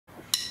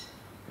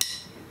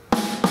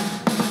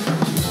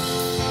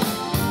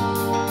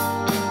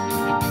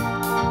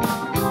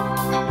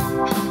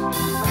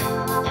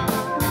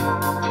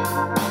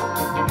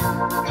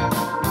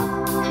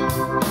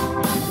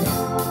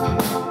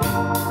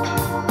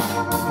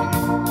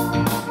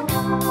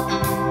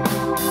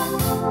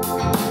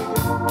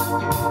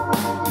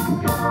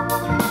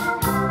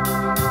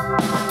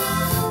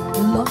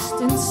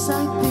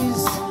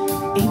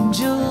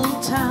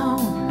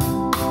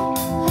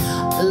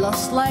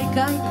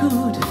like I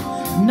could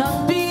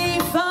not be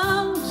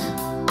found.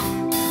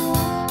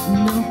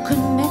 No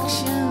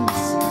connections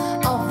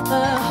of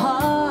the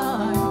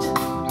heart.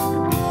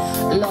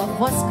 Love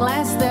was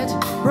glass that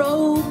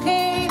broke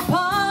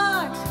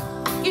apart.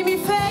 Give me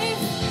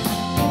faith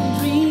in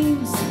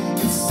dreams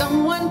and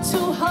someone to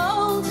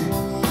hold.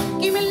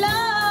 Give me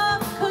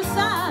love, 'cause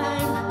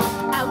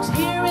I'm out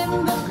here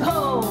in the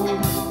cold.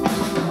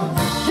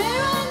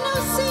 There are no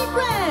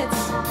secrets,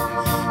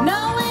 no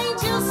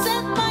angels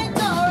at my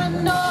door, and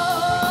no,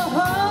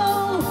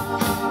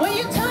 when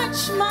you touch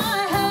my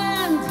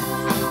hand,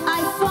 I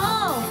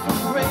fall from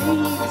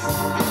grace.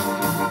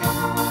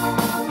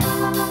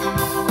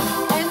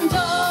 And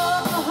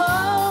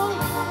oh,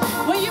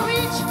 when you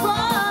reach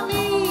for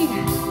me,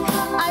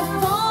 I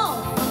fall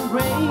from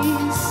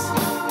grace.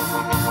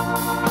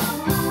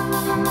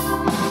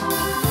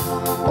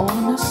 On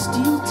a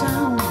steel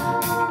town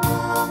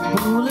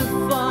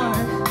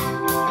boulevard,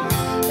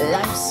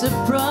 life's a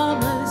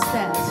promise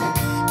that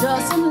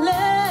doesn't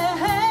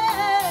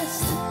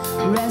last.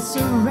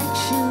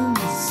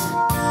 Resurrections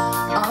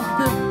of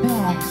the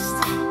past.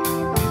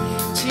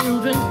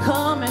 Children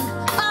come and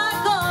are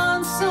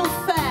gone so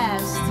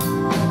fast.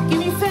 Give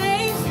me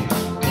faith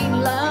in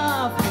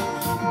love,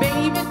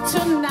 baby,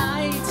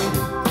 tonight.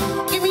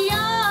 Give me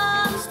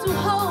arms to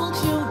hold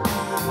you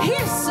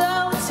here so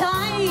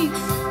tight.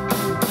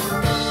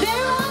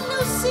 There are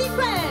no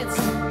secrets,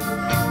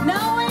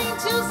 no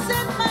angels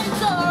at my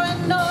door,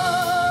 and no,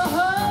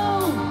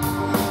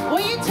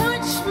 when you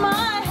touch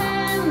my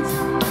hand,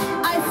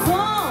 I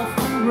fall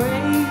from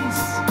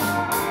grace.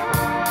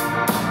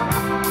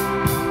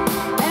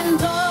 And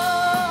oh,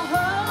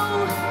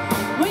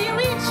 when you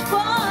reach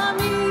for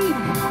me,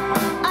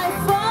 I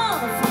fall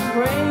from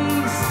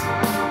grace.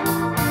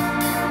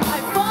 I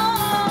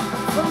fall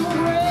from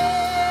grace.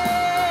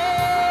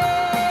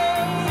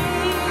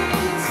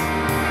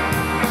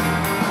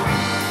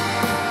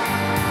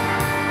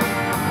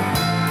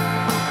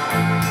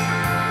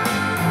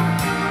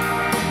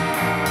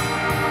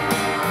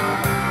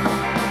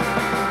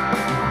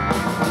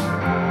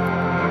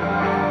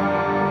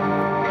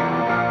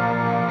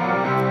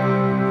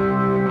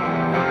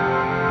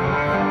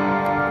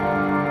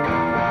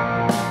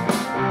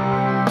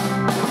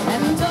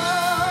 And oh,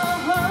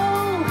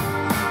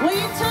 when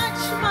you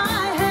touch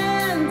my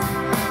hand,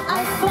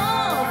 I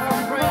fall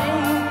from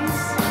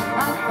grace.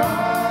 I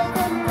fall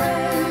from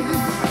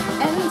grace.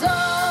 And oh,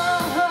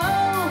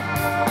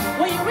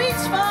 when you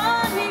reach for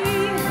me,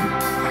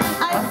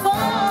 I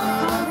fall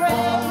from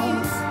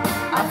grace.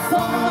 I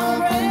fall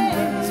from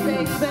grace,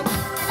 baby.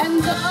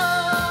 And oh,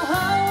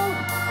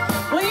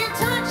 when you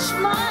touch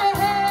my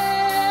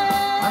hand,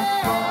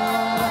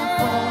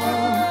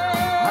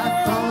 I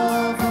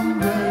fall from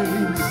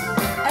grace.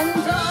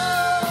 And oh,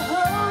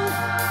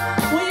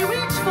 when you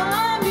reach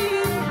for me,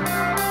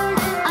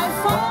 I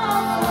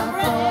fall from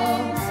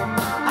grace.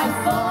 I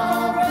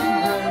fall from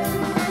grace,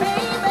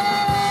 baby.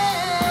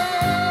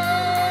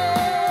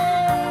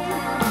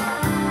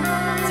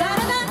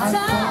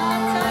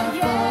 Ta-da-da-ta-ta,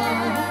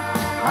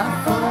 yeah. I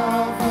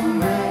fall from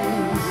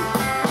grace.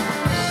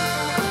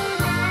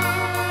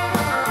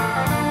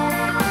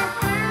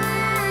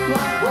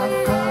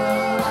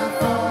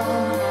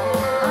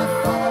 I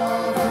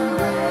fall from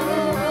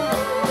grace.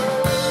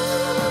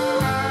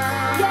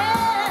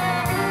 Yeah.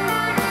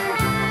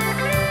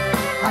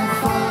 I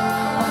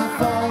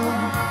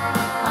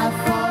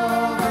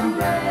fall from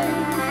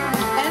grace.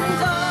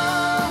 And oh,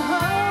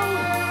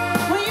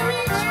 when you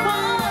reach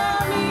for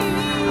me,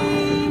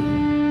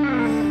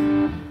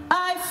 I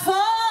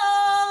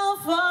fall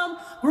from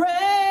grace.